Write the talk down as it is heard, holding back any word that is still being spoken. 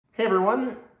Hey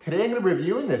everyone, today I'm going to be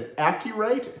reviewing this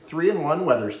AcuRite 3-in-1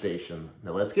 weather station.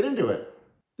 Now let's get into it.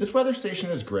 This weather station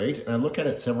is great and I look at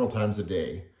it several times a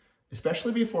day,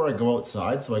 especially before I go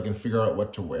outside so I can figure out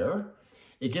what to wear.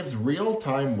 It gives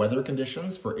real-time weather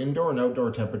conditions for indoor and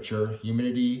outdoor temperature,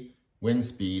 humidity, wind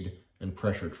speed, and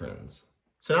pressure trends.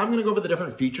 So now I'm going to go over the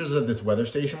different features of this weather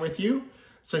station with you.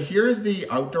 So here's the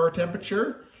outdoor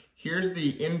temperature, here's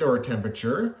the indoor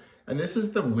temperature, and this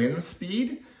is the wind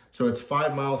speed. So it's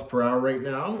 5 miles per hour right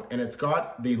now, and it's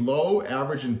got the low,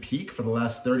 average, and peak for the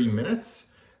last 30 minutes.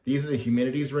 These are the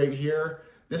humidities right here.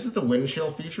 This is the wind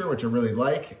chill feature, which I really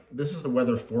like. This is the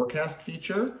weather forecast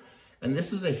feature. And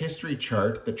this is a history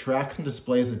chart that tracks and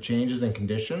displays the changes in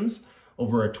conditions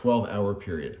over a 12-hour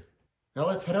period. Now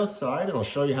let's head outside and I'll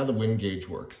show you how the wind gauge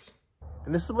works.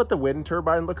 And this is what the wind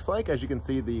turbine looks like. As you can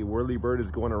see, the whirlybird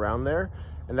is going around there,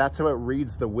 and that's how it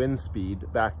reads the wind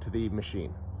speed back to the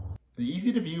machine. The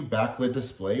easy-to-view backlit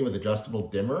display with adjustable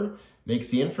dimmer makes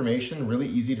the information really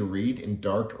easy to read in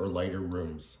dark or lighter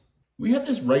rooms. We have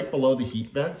this right below the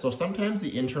heat vent, so sometimes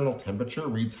the internal temperature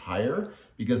reads higher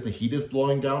because the heat is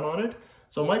blowing down on it,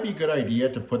 so it might be a good idea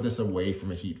to put this away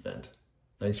from a heat vent.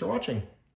 Thanks for watching.